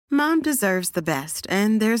Mom deserves the best,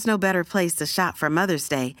 and there's no better place to shop for Mother's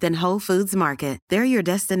Day than Whole Foods Market. They're your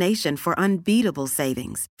destination for unbeatable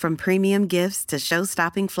savings, from premium gifts to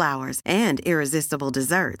show-stopping flowers and irresistible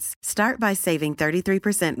desserts. Start by saving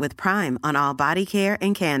 33% with Prime on all body care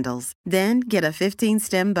and candles. Then get a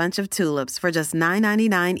 15-stem bunch of tulips for just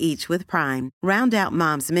 $9.99 each with Prime. Round out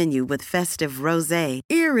Mom's menu with festive rosé,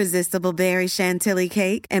 irresistible berry chantilly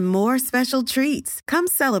cake, and more special treats. Come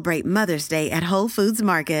celebrate Mother's Day at Whole Foods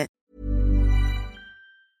Market.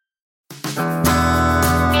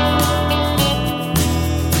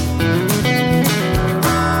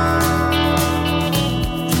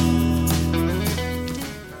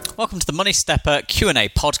 Welcome to the Money Stepper Q&A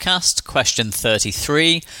podcast, question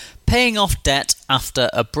 33, paying off debt after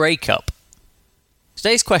a breakup.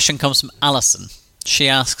 Today's question comes from Alison. She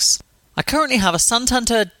asks, I currently have a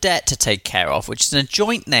Santander debt to take care of, which is in a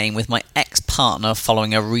joint name with my ex-partner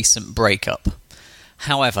following a recent breakup.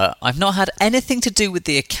 However, I've not had anything to do with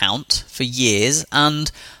the account for years,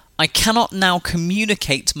 and I cannot now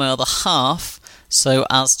communicate to my other half so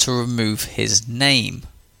as to remove his name.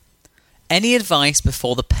 Any advice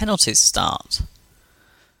before the penalties start?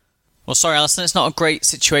 Well, sorry, Alison, it's not a great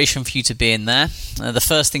situation for you to be in there. The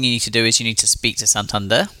first thing you need to do is you need to speak to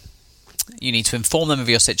Santander. You need to inform them of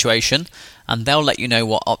your situation, and they'll let you know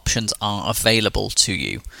what options are available to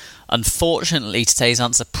you. Unfortunately, today's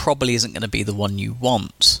answer probably isn't going to be the one you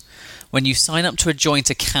want. When you sign up to a joint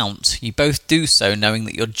account, you both do so knowing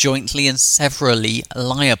that you're jointly and severally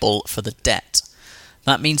liable for the debt.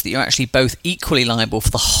 That means that you're actually both equally liable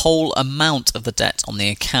for the whole amount of the debt on the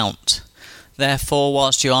account. Therefore,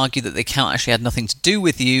 whilst you argue that the account actually had nothing to do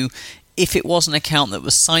with you, if it was an account that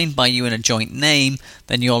was signed by you in a joint name,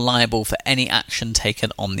 then you're liable for any action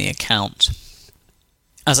taken on the account.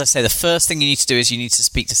 As I say, the first thing you need to do is you need to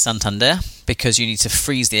speak to Santander, because you need to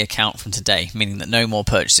freeze the account from today, meaning that no more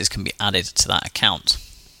purchases can be added to that account.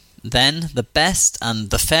 Then, the best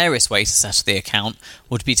and the fairest way to settle the account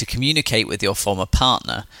would be to communicate with your former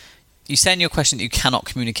partner. You say in your question that you cannot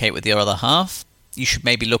communicate with your other half. You should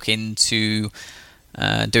maybe look into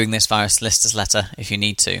doing this via a solicitor's letter if you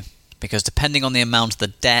need to. Because depending on the amount of the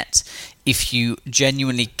debt, if you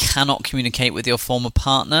genuinely cannot communicate with your former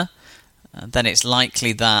partner, then it's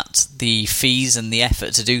likely that the fees and the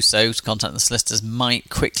effort to do so, to contact the solicitors, might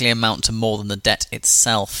quickly amount to more than the debt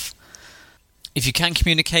itself. If you can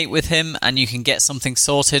communicate with him and you can get something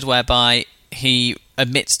sorted whereby he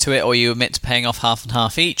admits to it or you admit to paying off half and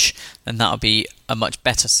half each, then that would be a much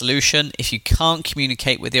better solution. If you can't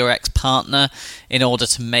communicate with your ex-partner in order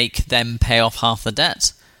to make them pay off half the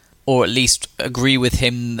debt, or at least agree with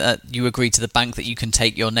him that you agree to the bank that you can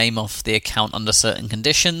take your name off the account under certain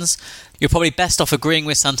conditions, you're probably best off agreeing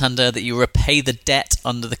with Santander that you repay the debt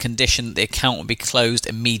under the condition that the account will be closed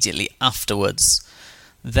immediately afterwards.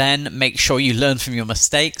 Then make sure you learn from your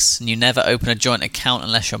mistakes and you never open a joint account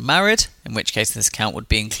unless you're married, in which case this account would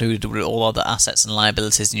be included with all other assets and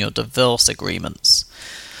liabilities in your divorce agreements.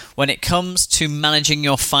 When it comes to managing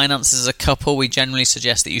your finances as a couple, we generally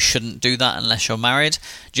suggest that you shouldn't do that unless you're married,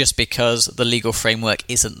 just because the legal framework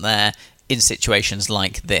isn't there in situations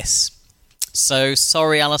like this. So,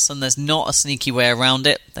 sorry Alison, there's not a sneaky way around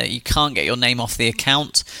it, that you can't get your name off the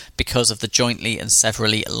account because of the jointly and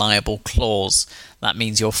severally liable clause. That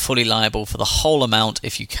means you're fully liable for the whole amount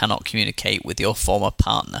if you cannot communicate with your former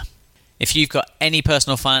partner. If you've got any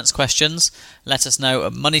personal finance questions, let us know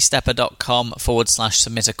at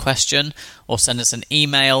moneystepper.com/submit a question, or send us an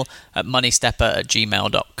email at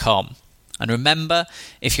moneystepper@gmail.com. And remember,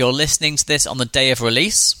 if you're listening to this on the day of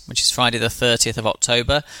release, which is Friday the 30th of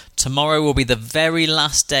October, tomorrow will be the very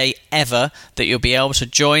last day ever that you'll be able to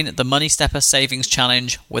join the Money Stepper Savings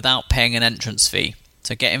Challenge without paying an entrance fee.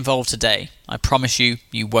 So get involved today. I promise you,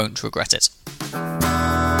 you won't regret it.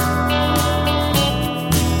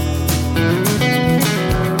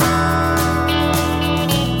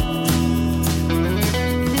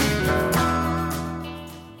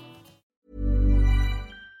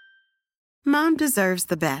 Mom deserves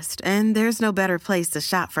the best, and there's no better place to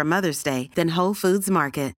shop for Mother's Day than Whole Foods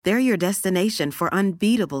Market. They're your destination for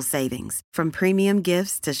unbeatable savings, from premium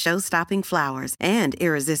gifts to show-stopping flowers and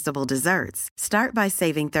irresistible desserts. Start by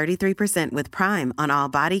saving 33% with Prime on all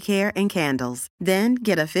body care and candles. Then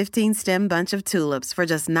get a 15-stem bunch of tulips for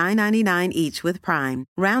just $9.99 each with Prime.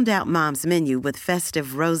 Round out Mom's menu with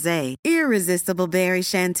festive rosé, irresistible berry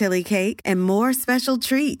chantilly cake, and more special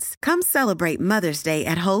treats. Come celebrate Mother's Day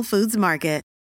at Whole Foods Market.